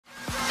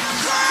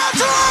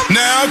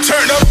Now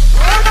turn up.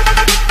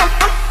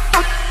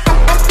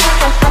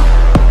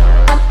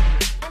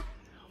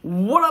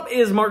 What up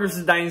is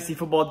Marcus's Dynasty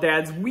Football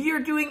Dads. We are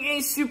doing a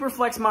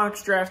Superflex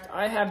mock draft.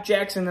 I have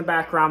Jackson in the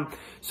background.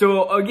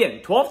 So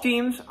again, 12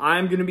 teams.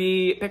 I'm going to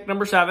be pick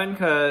number 7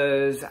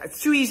 because it's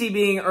too easy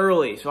being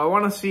early. So I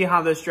want to see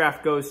how this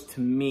draft goes to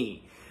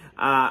me.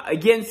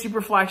 Again,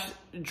 Superflex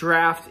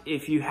draft.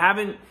 If you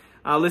haven't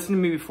listened to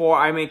me before,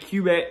 I'm a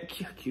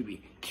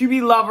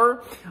QB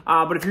lover.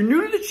 But if you're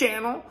new to the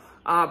channel,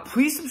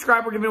 please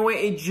subscribe. We're giving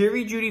away a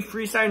Jerry Jeudy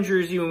free signed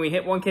jersey when we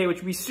hit 1K, which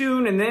will be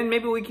soon. And then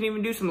maybe we can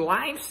even do some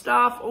live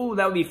stuff. Oh,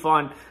 that would be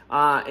fun.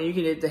 And you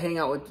can get to hang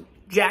out with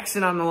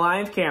Jackson on the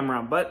live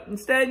camera. But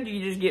instead,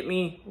 you just get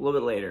me a little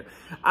bit later.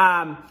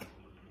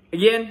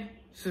 Again,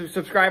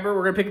 subscriber.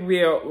 We're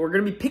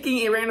gonna be picking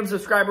a random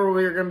subscriber.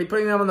 We're gonna be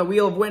putting them on the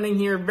wheel of winning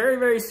here very,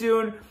 very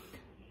soon.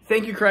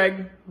 Thank you,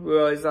 Craig,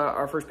 who is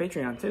our first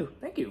Patreon too.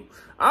 Thank you.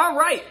 All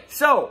right,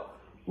 so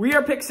we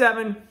are pick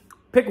 7.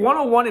 Pick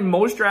 101 in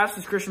most drafts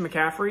is Christian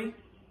McCaffrey,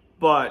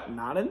 but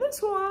not in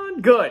this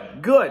one.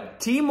 Good, good.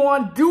 Team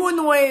 1 doing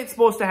the way it's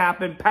supposed to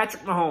happen,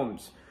 Patrick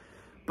Mahomes.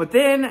 But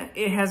then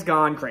it has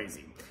gone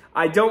crazy.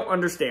 I don't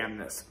understand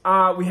this.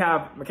 We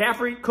have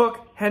McCaffrey,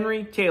 Cook,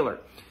 Henry, Taylor.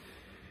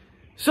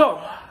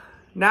 So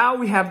now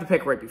we have the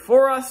pick right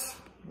before us.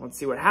 Let's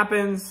see what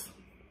happens.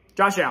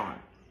 Josh Allen.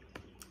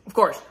 Of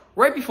course,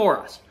 right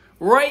before us.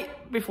 Right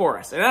before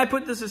us. And I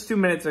put this as 2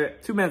 minutes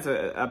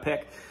a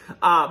pick.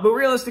 But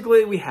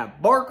realistically, we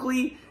have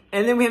Barkley,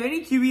 and then we have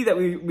any QB that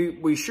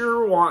we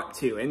sure want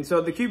to. And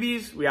so the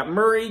QBs, we got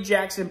Murray,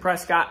 Jackson,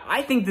 Prescott.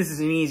 I think this is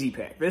an easy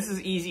pick. This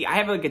is easy. I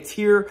have like a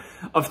tier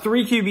of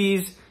 3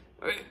 QBs,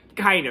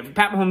 kind of.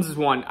 Pat Mahomes is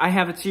 1. I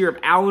have a tier of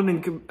Allen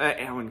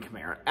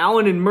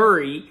and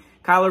Murray,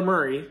 Kyler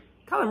Murray.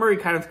 Kyler Murray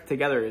kind of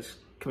together is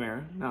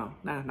Kamara. No,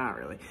 not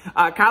really.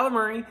 Kyler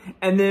Murray,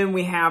 and then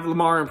we have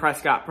Lamar and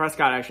Prescott.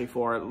 Prescott actually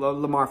 4,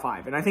 Lamar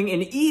 5. And I think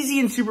in easy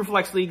and super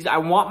flex leagues, I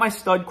want my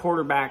stud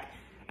quarterback,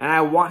 and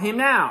I want him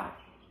now.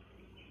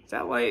 Is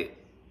that light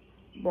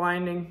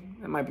blinding?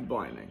 That might be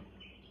blinding.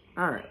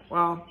 All right,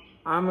 well,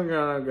 I'm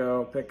gonna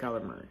go pick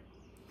Kyler Murray.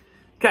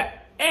 Okay,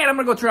 and I'm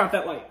gonna go turn off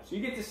that light, so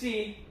you get to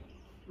see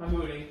my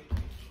booty.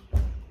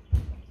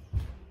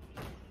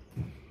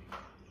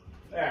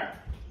 There.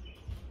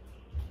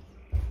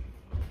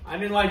 I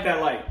didn't like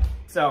that light.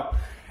 So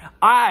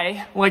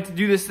I like to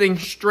do this thing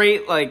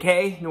straight, like,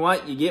 hey, you know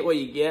what? You get what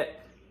you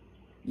get.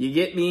 You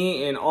get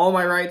me in all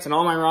my rights and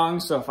all my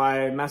wrongs. So if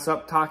I mess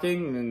up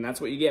talking, then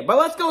that's what you get. But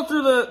let's go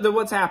through the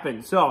what's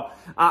happened. So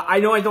I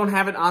know I don't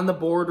have it on the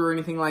board or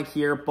anything like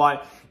here,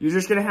 but you're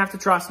just going to have to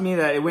trust me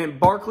that it went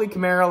Barkley,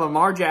 Kamara,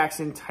 Lamar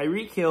Jackson,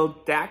 Tyreek Hill,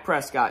 Dak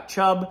Prescott,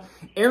 Chubb,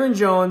 Aaron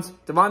Jones,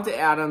 Devontae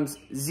Adams,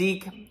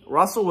 Zeke,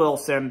 Russell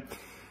Wilson.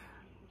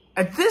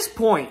 At this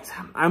point,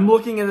 I'm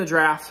looking at the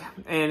draft,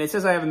 and it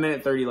says I have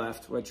 1:30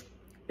 left, which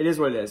it is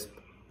what it is.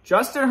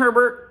 Justin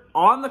Herbert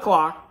on the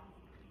clock.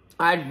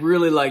 I'd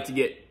really like to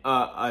get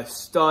a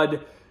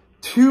stud,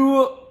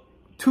 two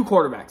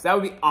quarterbacks. That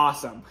would be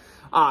awesome.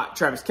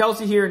 Travis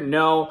Kelce here,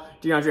 no.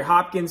 DeAndre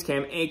Hopkins,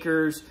 Cam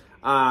Akers,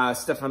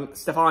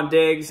 Stephon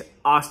Diggs,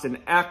 Austin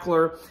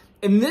Eckler.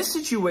 In this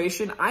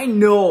situation, I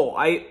know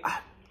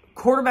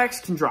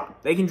quarterbacks can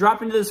drop. They can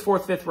drop into this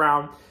 4th, 5th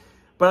round,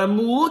 but I'm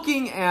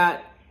looking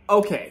at,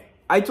 okay,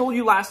 I told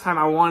you last time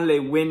I wanted a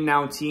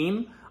win-now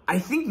team. I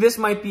think this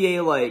might be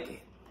a, like,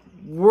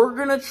 we're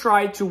going to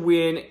try to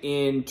win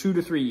in 2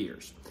 to 3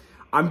 years.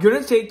 I'm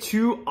going to take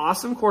 2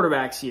 awesome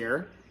quarterbacks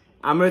here.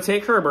 I'm going to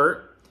take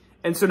Herbert.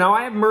 And so now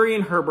I have Murray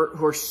and Herbert,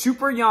 who are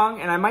super young,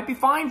 and I might be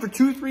fine for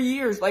 2 to 3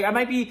 years. Like, I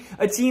might be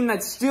a team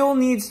that still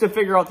needs to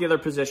figure out the other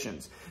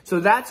positions. So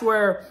that's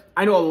where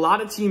I know a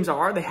lot of teams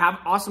are. They have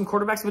awesome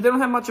quarterbacks, but they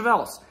don't have much of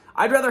else.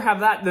 I'd rather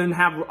have that than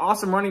have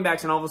awesome running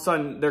backs and all of a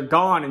sudden they're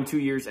gone in 2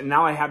 years and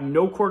now I have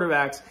no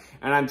quarterbacks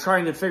and I'm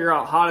trying to figure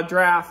out how to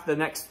draft the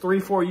next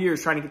 3-4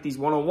 years, trying to get these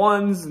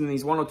 101s and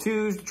these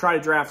 102s to try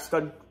to draft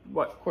stud,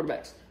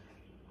 quarterbacks.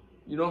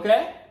 You doing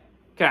okay?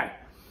 Okay.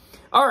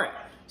 All right.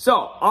 So,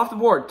 off the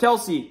board,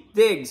 Kelce,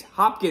 Diggs,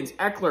 Hopkins,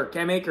 Eckler,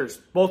 Cam Akers,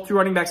 both 2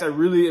 running backs I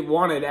really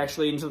wanted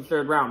actually into the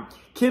 3rd round.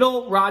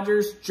 Kittle,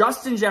 Rodgers,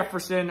 Justin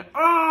Jefferson.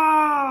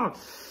 Ah!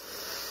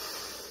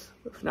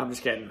 No, I'm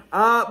just kidding.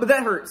 But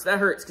that hurts. That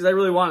hurts because I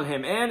really wanted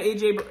him. And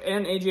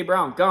AJ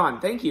Brown, gone.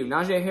 Thank you.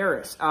 Najee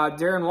Harris,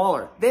 Darren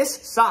Waller. This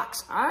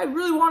sucks. I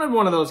really wanted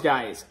one of those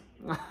guys.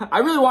 I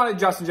really wanted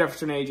Justin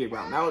Jefferson and AJ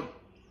Brown. That would,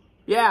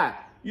 yeah.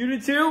 You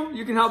did too?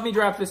 You can help me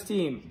draft this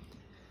team.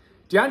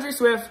 DeAndre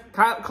Swift,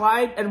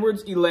 Clyde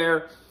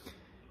Edwards-Helaire,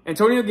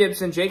 Antonio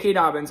Gibson, J.K.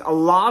 Dobbins. A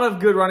lot of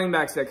good running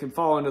backs that can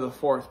fall into the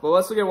 4th. But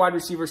let's look at wide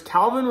receivers.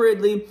 Calvin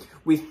Ridley.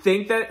 We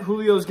think that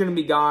Julio's going to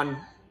be gone.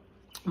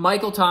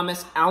 Michael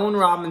Thomas, Allen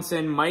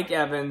Robinson, Mike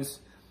Evans,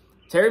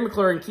 Terry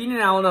McLaurin,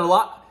 Keenan Allen, and a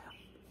lot.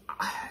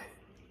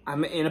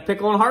 I'm in a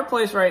pickle and hard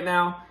place right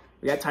now.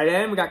 We got tight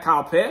end. We got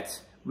Kyle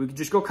Pitts. We could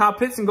just go Kyle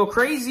Pitts and go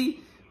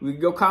crazy. We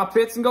could go Kyle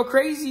Pitts and go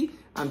crazy.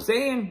 I'm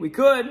saying we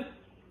could.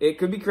 It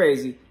could be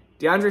crazy.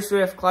 DeAndre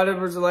Swift, Clyde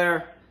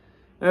Edwards-Helaire.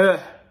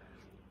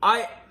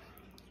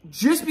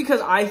 just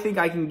because I think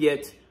I can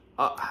get,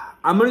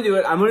 I'm going to do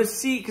it. I'm going to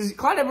see, because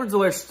Clyde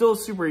Edwards-Helaire is still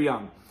super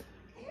young.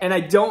 And I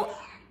don't,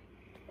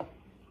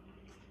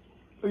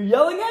 are you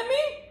yelling at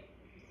me?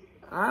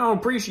 I don't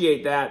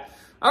appreciate that.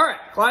 All right,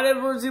 Clyde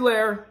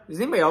Edwards-Helaire. Does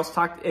anybody else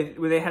talk,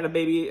 when they had a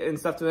baby and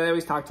stuff, do they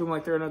always talk to him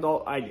like they're an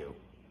adult? I do.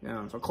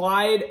 So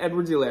Clyde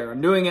Edwards-Helaire,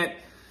 I'm doing it.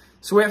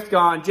 Swift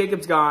gone,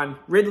 Jacobs gone,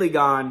 Ridley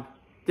gone,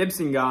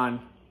 Gibson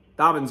gone,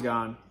 Dobbins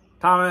gone,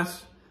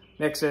 Thomas,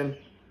 Nixon,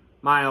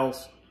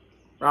 Miles,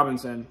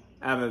 Robinson,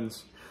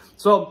 Evans.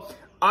 So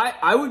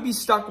I would be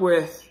stuck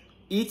with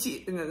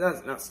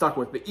not stuck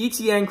with, but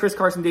ETN, Chris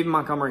Carson, David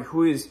Montgomery,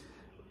 who is,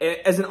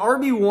 as an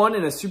RB1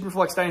 in a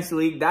Superflex Dynasty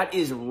League, that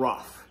is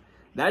rough.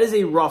 That is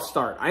a rough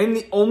start. I am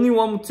the only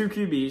one with 2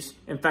 QBs.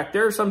 In fact,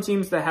 there are some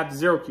teams that have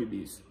 0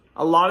 QBs.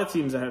 A lot of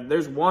teams that have,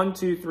 there's 1,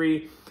 2,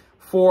 3,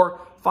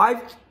 4,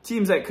 5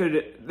 teams that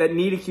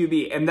need a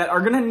QB and that are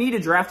going to need to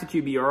draft a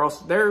QB, or else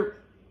they're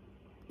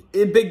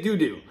in big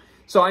doo-doo.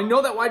 So I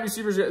know that wide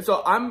receivers,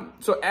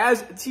 so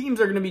as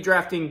teams are going to be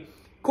drafting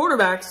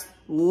quarterbacks,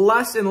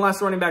 less and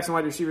less running backs and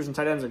wide receivers and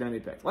tight ends are going to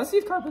be picked. Let's see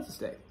if Kyle Pitts is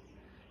taken.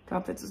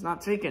 Kyle Pitts is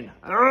not taken.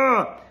 All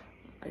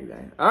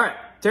right.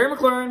 Terry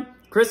McLaurin,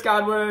 Chris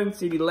Godwin,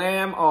 CeeDee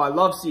Lamb. Oh, I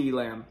love CeeDee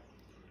Lamb.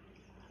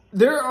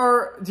 There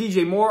are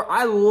DJ Moore.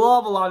 I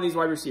love a lot of these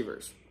wide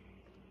receivers.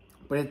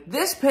 But at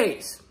this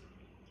pace,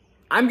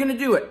 I'm going to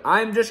do it.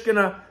 I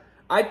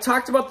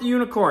talked about the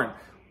unicorn.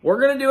 We're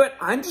going to do it.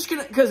 I'm just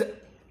going to, because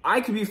I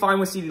could be fine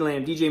with CeeDee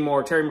Lamb, DJ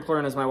Moore, Terry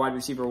McLaurin as my wide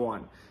receiver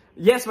 1.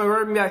 Yes, my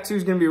running back 2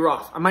 is going to be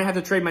rough. I might have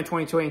to trade my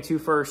 2022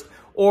 first,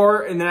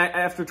 and then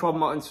after 12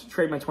 months,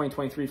 trade my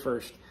 2023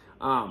 first.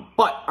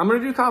 But I'm going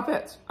to do Kyle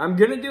Pitts. I'm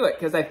going to do it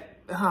because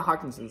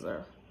Hawkinson's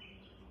there.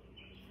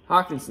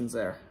 Hawkinson's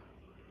there.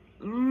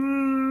 I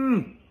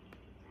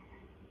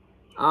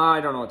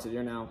don't know what to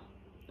do now.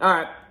 All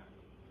right.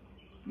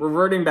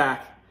 Reverting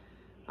back.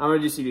 I'm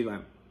going to do CeeDee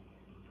Lamb.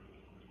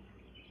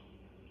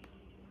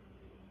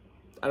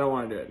 I don't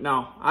want to do it.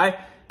 No.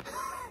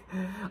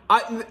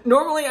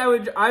 Normally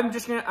I'm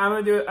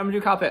gonna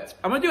do Kyle Pitts.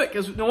 I'm gonna do it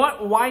because you know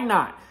what? Why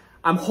not?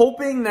 I'm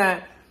hoping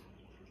that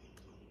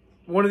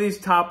one of these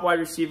top wide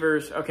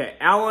receivers, okay,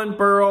 Allen,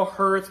 Burrow,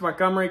 Hurts,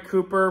 Montgomery,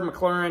 Cooper,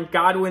 McLaurin,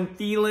 Godwin,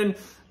 Thielen,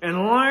 and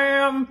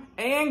Lamb,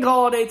 and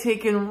Golladay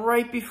taken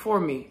right before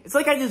me. It's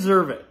like I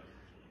deserve it.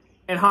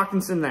 And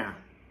Hawkinson there.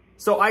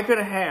 So I could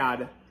have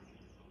had,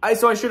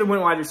 so I should have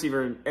went wide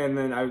receiver, and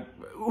then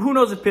who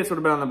knows if Pitts would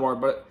have been on the board,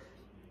 but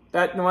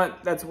you know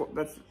what? That's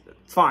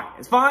it's fine.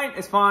 It's fine.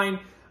 It's fine.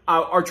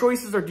 Our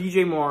choices are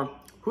DJ Moore,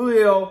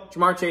 Julio,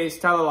 Jamar Chase,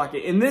 Tyler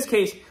Lockett. In this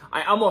case,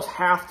 I almost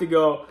have to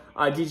go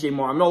DJ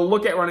Moore. I'm going to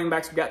look at running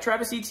backs. We've got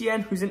Travis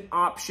Etienne, who's an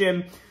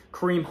option.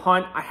 Kareem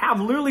Hunt. I have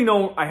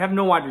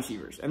no wide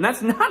receivers. And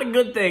that's not a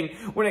good thing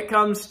when it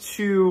comes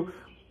to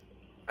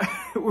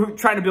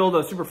trying to build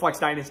a Superflex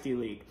Dynasty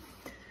League.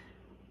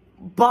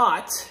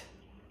 But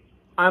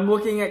I'm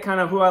looking at kind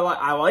of who I like.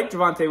 I like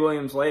Javonte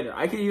Williams later.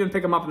 I could even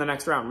pick him up in the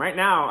next round. Right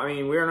now, I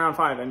mean, we're in round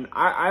 5, and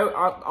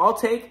I'll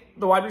take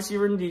the wide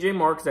receiver in DJ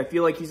Moore because I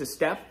feel like he's a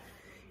step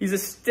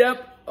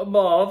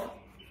above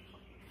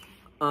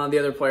the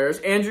other players.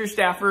 Andrew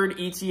Stafford,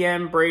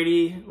 ETN,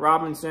 Brady,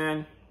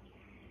 Robinson,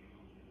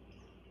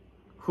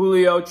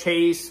 Julio,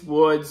 Chase,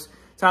 Woods,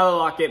 Tyler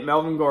Lockett,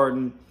 Melvin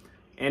Gordon,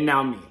 and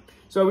now me.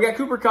 So we got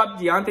Cooper Kupp,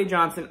 Deontay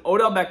Johnson,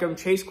 Odell Beckham,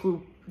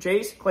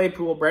 Chase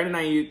Claypool, Brandon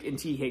Ayuk, and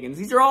T. Higgins.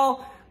 These are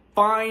all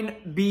fine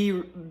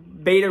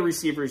beta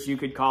receivers, you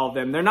could call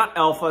them. They're not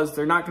alphas.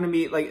 They're not going to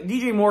be, like,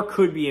 DJ Moore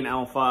could be an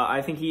alpha.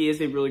 I think he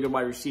is a really good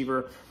wide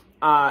receiver.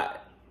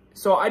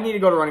 So I need to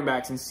go to running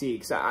backs and see.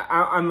 Because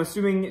I'm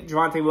assuming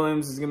Javonte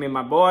Williams is going to be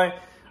my boy.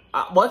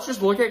 Let's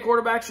just look at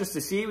quarterbacks just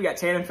to see. We got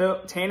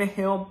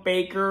Tannehill,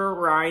 Baker,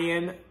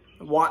 Ryan,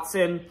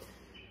 Watson.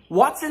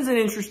 Watson's an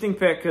interesting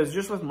pick because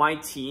just with my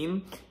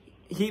team,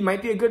 he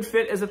might be a good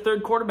fit as a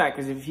 3rd quarterback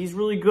because if he's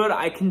really good,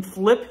 I can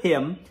flip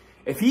him.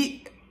 If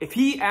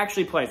he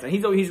actually plays, and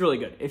he's really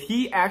good. If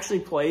he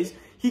actually plays,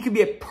 he could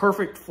be a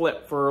perfect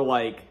flip for,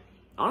 like,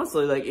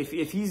 honestly, like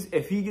if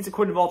he gets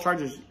acquitted of all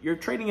charges, you're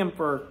trading him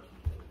for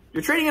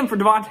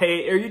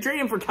Devontae, or you're trading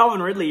him for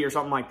Calvin Ridley or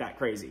something like that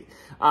crazy.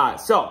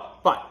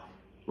 But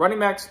running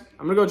backs,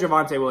 I'm gonna go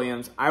Javonte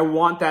Williams. I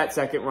want that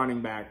 2nd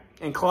running back.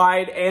 And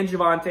Clyde and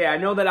Javonte, I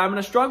know that I'm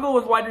going to struggle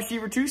with wide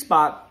receiver 2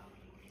 spot.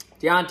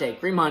 Deontay,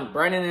 Kareem Hunt,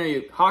 Brandon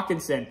Ayuk,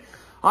 Hawkinson.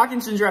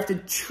 Hawkinson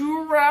drafted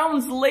 2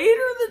 rounds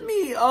later than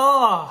me.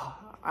 Oh,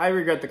 I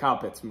regret the Kyle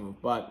Pitts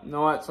move. But you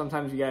know what?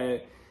 Sometimes you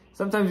gotta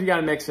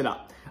mix it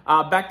up.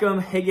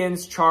 Beckham,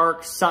 Higgins,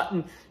 Chark,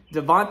 Sutton,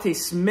 Devontae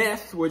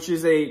Smith, which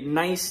is a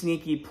nice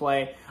sneaky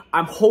play.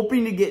 I'm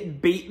hoping to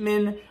get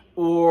Bateman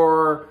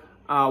or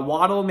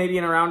Waddle maybe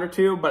in a round or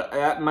 2, but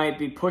that might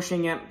be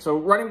pushing it. So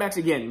running backs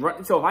again.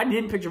 So if I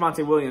didn't pick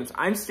Javonte Williams,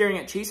 I'm staring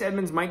at Chase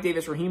Edmonds, Mike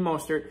Davis, Raheem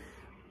Mostert.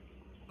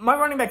 My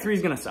running back 3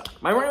 is going to suck.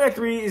 My running back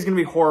 3 is going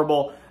to be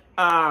horrible.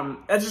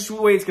 That's just the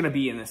way it's going to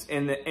be in this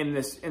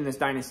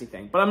dynasty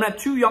thing. But I'm going to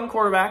have 2 young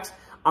quarterbacks.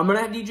 I'm going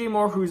to have DJ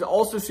Moore, who's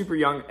also super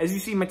young. As you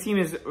see, my team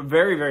is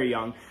very, very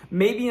young.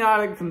 Maybe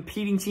not a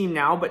competing team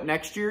now, but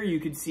next year you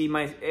could see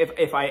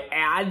if I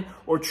add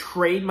or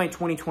trade my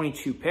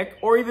 2022 pick,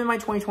 or even my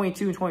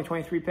 2022 and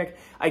 2023 pick,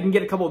 I can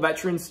get a couple of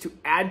veterans to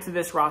add to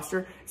this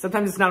roster.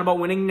 Sometimes it's not about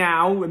winning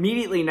now,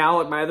 immediately now,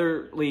 like my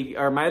other league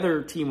or my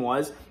other team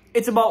was.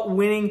 It's about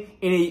winning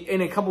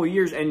in a couple of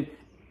years. And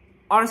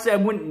honestly, I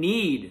wouldn't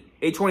need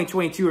a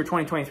 2022 or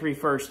 2023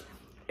 first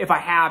if I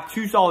have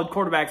 2 solid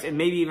quarterbacks, and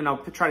maybe even I'll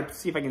try to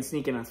see if I can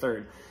sneak in a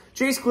third.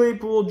 Chase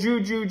Claypool,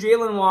 Juju,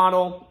 Jalen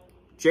Waddle,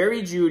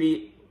 Jerry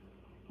Jeudy.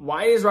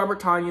 Why is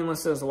Robert Tonyan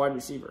listed as a wide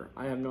receiver?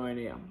 I have no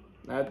idea.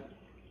 That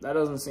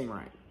doesn't seem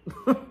right.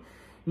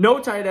 No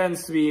tight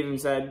ends to be even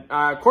said.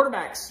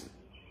 Quarterbacks,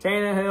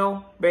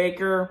 Tannehill,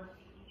 Baker.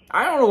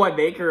 I don't know why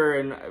Baker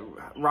and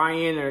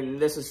Ryan, and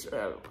this is...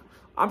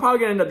 I'm probably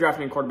going to end up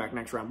drafting a quarterback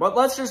next round. But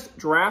let's just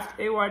draft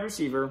a wide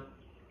receiver.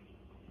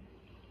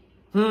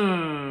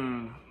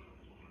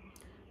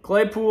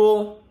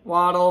 Claypool,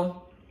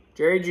 Waddle,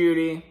 Jerry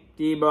Jeudy,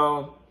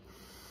 Debo.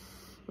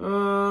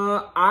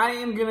 I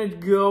am going to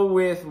go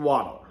with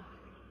Waddle.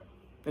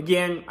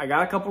 Again, I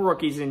got a couple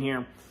rookies in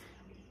here.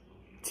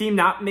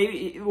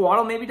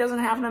 Waddle maybe doesn't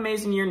have an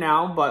amazing year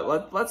now,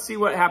 but let's see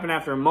what happened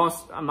after.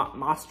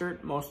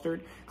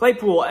 Mostert.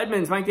 Claypool,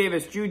 Edmonds, Mike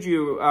Davis,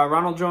 Juju,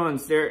 Ronald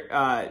Jones,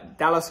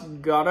 Dallas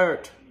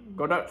Goedert.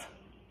 I don't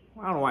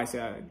know why I say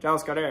that.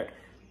 Dallas Goedert.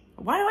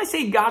 Why do I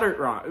say Goddard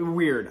wrong?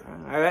 Weird.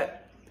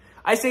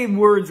 I say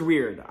words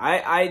weird.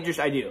 I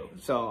do.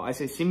 So I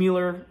say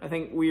similar, I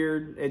think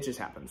weird. It just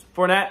happens.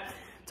 Fournette,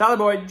 Tyler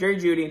Boyd, Jerry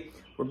Jeudy.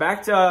 We're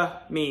back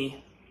to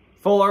me.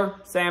 Fuller,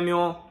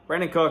 Samuel,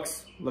 Brandon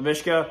Cooks,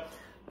 Laviska.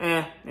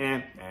 It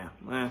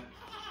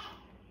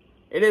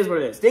is what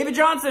it is. David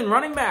Johnson,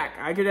 running back.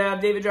 I could have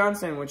David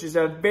Johnson, which is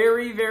a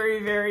very,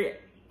 very, very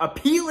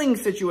appealing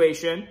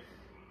situation.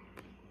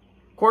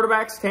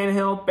 Quarterbacks,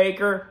 Tannehill,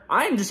 Baker.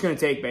 I'm just going to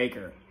take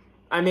Baker.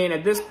 I mean,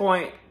 at this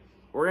point,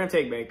 we're going to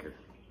take Baker.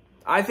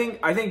 I think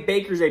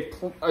Baker's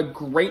a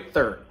great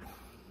third.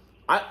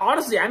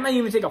 Honestly, I might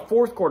even take a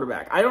 4th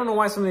quarterback. I don't know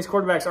why some of these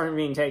quarterbacks aren't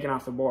being taken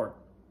off the board.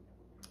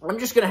 I'm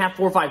just going to have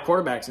 4 or 5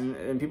 quarterbacks,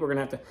 and people are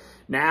going to have to...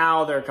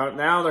 Now they're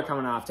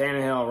coming off.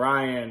 Tannehill,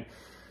 Ryan.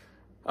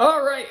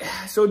 All right.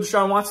 So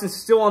Deshaun Watson's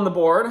still on the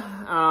board.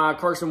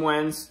 Carson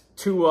Wentz,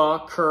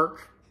 Tua,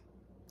 Kirk.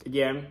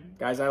 Again,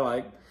 guys I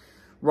like.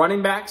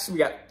 Running backs, we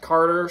got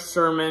Carter,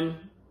 Sermon.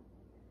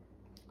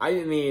 I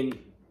mean,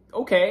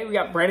 okay. We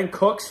got Brandon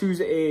Cooks,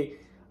 who's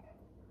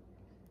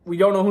we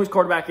don't know who his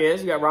quarterback is.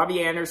 We got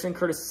Robbie Anderson,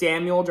 Curtis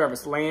Samuel,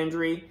 Jarvis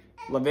Landry,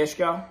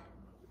 Laviska.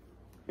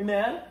 Hey,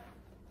 man.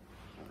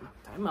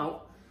 Time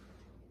out.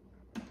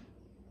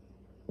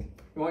 You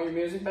want your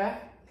music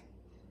back?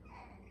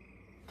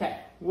 Okay,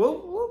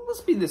 we'll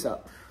speed this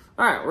up.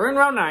 All right, we're in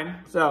round 9,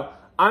 so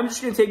I'm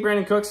just going to take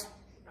Brandon Cooks.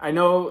 I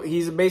know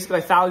he's basically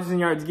 1,000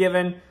 yards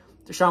given.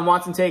 Deshaun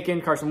Watson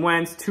taken, Carson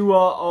Wentz,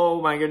 Tua.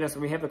 Oh my goodness,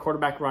 we have the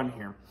quarterback run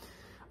here.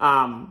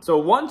 So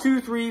 1,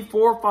 2, 3,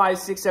 4, 5,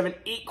 6, 7,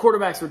 8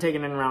 quarterbacks were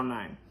taken in round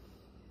 9.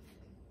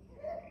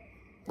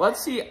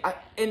 Let's see. I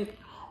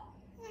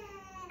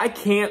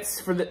can't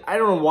I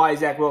don't know why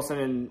Zach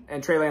Wilson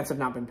and Trey Lance have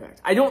not been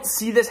picked. I don't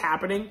see this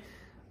happening,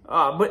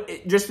 but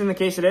just in the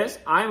case it is,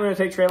 I'm going to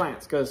take Trey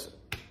Lance because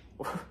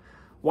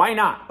why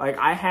not? Like,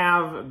 I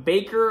have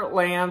Baker,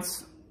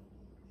 Lance,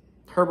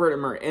 Herbert,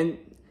 and Murray. And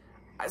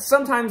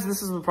sometimes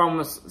this is the problem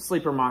with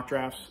sleeper mock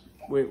drafts.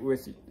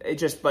 With it,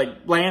 just like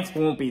Lance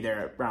won't be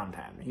there at round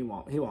 10. He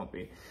won't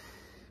be.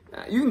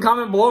 You can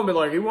comment below and be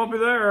like, he won't be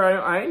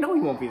there. I know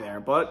he won't be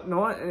there, but you know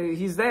what?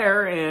 He's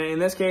there, and in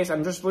this case,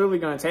 I'm just literally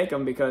going to take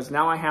him because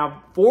now I have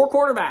 4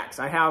 quarterbacks.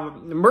 I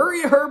have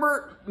Murray,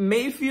 Herbert,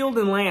 Mayfield,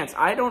 and Lance.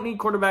 I don't need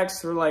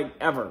quarterbacks for, like,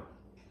 ever.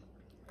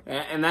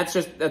 And that's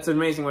an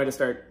amazing way to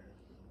start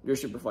your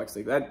Superflex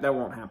League. That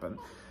won't happen.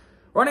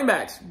 Running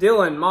backs,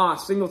 Dillon,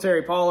 Moss,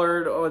 Singletary,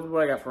 Pollard. Oh,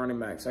 what I got for running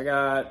backs? I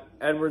got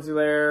Edwards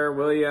there,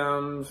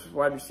 Williams,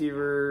 wide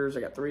receivers.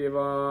 I got 3 of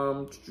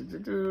them.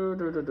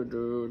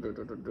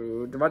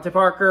 Devontae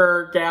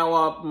Parker,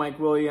 Gallup, Mike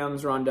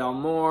Williams, Rondell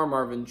Moore,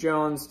 Marvin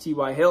Jones,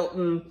 T.Y.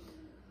 Hilton,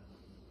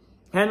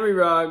 Henry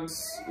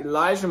Ruggs,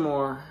 Elijah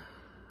Moore.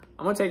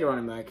 I'm going to take a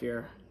running back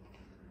here.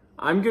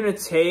 I'm going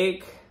to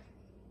take...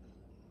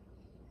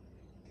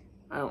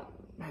 I don't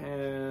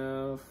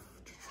have...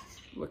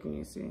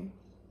 Looking to see...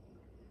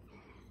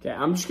 Okay,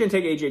 I'm just going to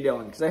take A.J.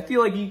 Dillon because I feel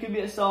like he could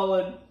be a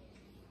solid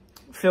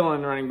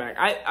fill-in running back.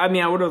 I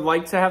mean, I would have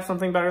liked to have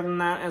something better than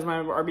that as my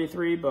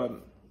RB3, but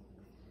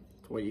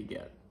it's what you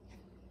get.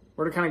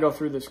 We're going to kind of go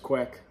through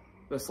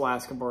this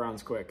last couple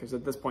rounds quick because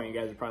at this point you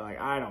guys are probably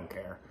like, I don't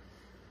care.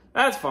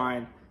 That's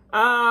fine.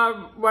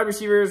 Wide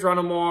receivers,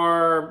 Ronald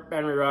Moore,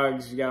 Henry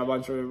Ruggs. You got a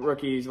bunch of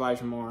rookies,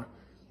 Elijah Moore.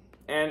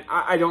 And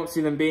I don't see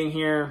them being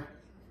here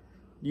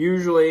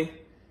usually.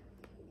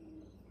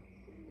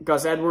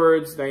 Gus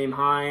Edwards, Naeem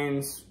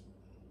Hines.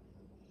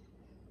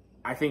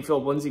 I think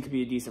Philip Lindsay could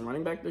be a decent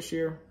running back this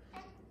year.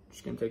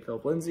 Just going to take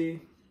Philip Lindsay.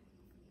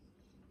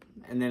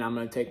 And then I'm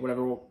going to take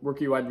whatever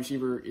rookie wide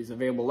receiver is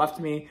available left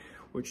to me,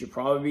 which should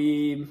probably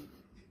be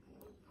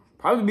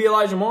Probably be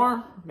Elijah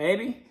Moore,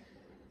 maybe.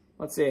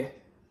 Let's see.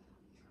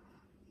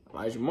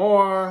 Elijah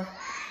Moore.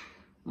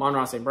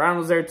 Monroe St. Brown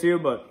was there too,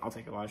 but I'll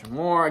take Elijah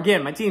Moore.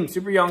 Again, my team's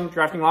super young,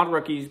 drafting a lot of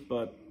rookies,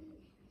 but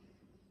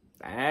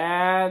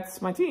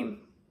that's my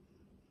team.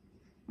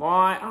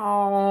 Why?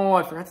 Oh,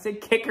 I forgot to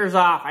take kickers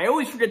off. I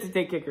always forget to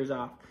take kickers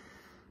off.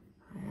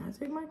 I gotta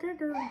take my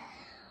kicker.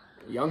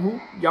 Young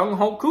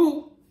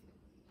Hoku.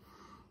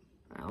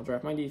 I'll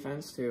draft my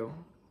defense too.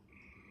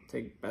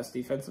 Take best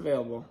defense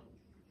available.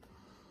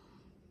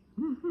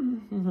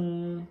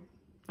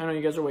 I know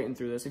you guys are waiting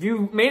through this. If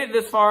you made it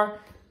this far,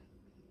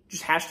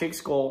 just hashtag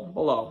skull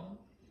below.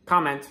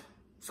 Comment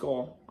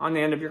skull on the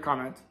end of your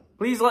comment.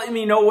 Please let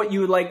me know what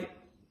you would like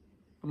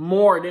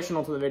more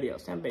additional to the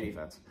videos. Tampa Bay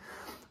defense.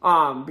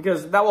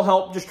 Because that will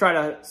help just try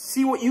to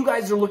see what you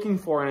guys are looking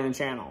for in the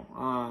channel.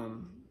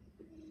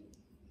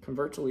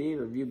 Convert to league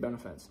or view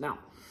benefits. Now,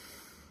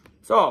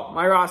 so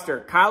my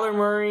roster, Kyler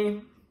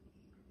Murray.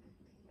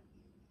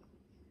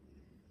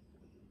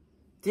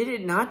 Did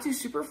it not do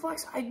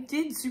Superflex? I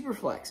did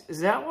Superflex. Is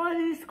that why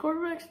these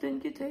quarterbacks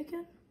didn't get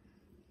taken?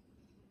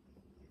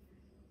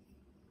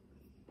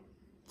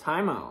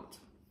 Timeout.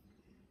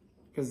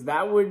 Because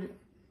that would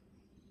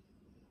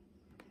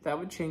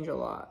change a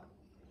lot.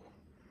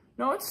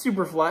 No, it's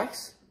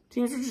Superflex.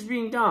 Teams are just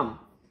being dumb.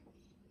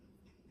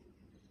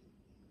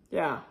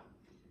 Yeah.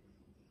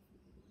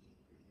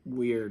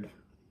 Weird.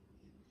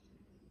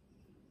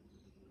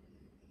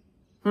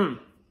 Yeah,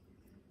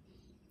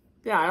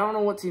 I don't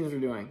know what teams are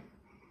doing.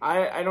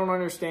 I don't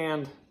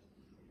understand.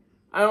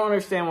 I don't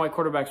understand why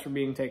quarterbacks are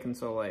being taken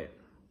so late.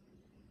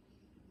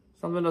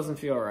 Something doesn't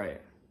feel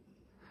right.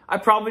 I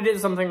probably did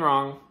something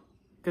wrong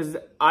because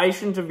I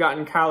shouldn't have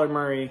gotten Kyler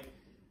Murray,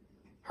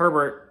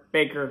 Herbert,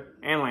 Baker,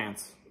 and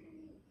Lance.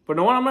 But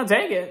no one, I'm going to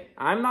take it.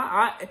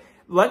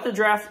 Let the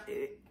draft.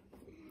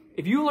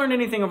 If you learned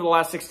anything over the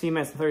last 16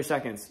 minutes and 30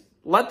 seconds,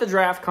 let the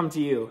draft come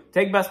to you.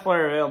 Take best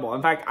player available.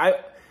 In fact,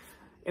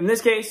 in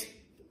this case,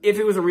 if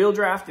it was a real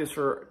draft, it's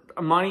for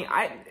money.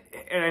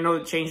 And I know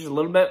it changes a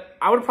little bit.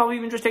 I would have probably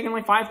even just taken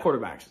like 5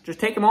 quarterbacks. Just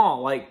take them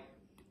all. Like,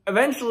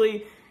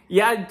 eventually,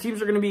 yeah, teams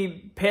are going to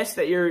be pissed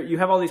that you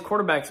have all these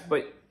quarterbacks,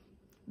 but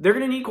they're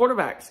going to need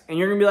quarterbacks. And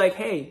you're going to be like,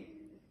 hey,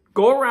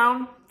 go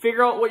around,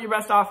 figure out what your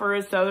best offer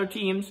is to other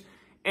teams,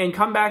 and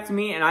come back to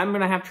me, and I'm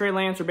going to have Trey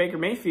Lance or Baker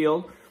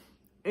Mayfield,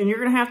 and you're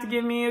going to have to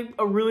give me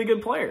a really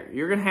good player.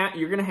 You're going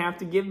to have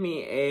to give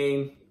me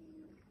a.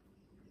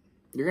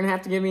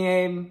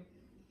 I'm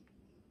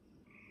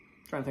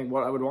trying to think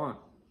what I would want.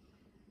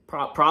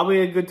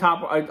 Probably a good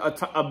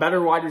a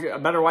better wide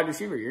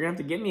receiver. You're gonna have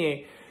to give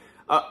me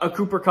a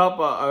Cooper Kupp.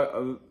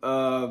 You're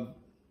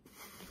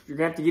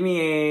gonna have to give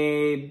me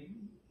a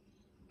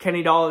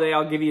Kenny Golladay.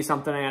 I'll give you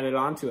something added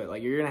onto it.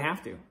 Like, you're gonna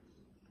have to.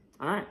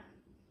 All right.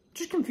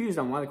 Just confused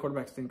on why the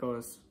quarterbacks didn't go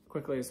as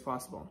quickly as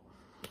possible.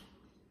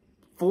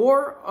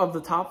 4 of the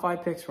top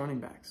 5 picks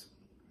running backs,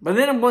 but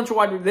then a bunch of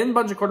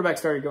quarterbacks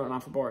started going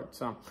off the board.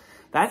 So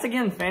that's,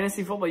 again,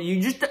 fantasy football.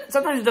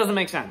 Sometimes it doesn't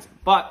make sense,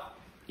 but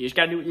you just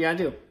gotta do what you gotta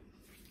do.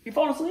 You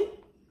falling asleep?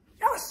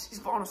 Yes, he's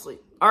falling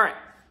asleep. All right,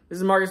 this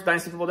is Marcus,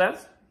 Dynasty Football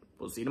Dads.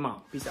 We'll see you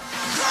tomorrow. Peace out.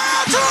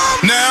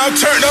 Now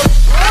turn up.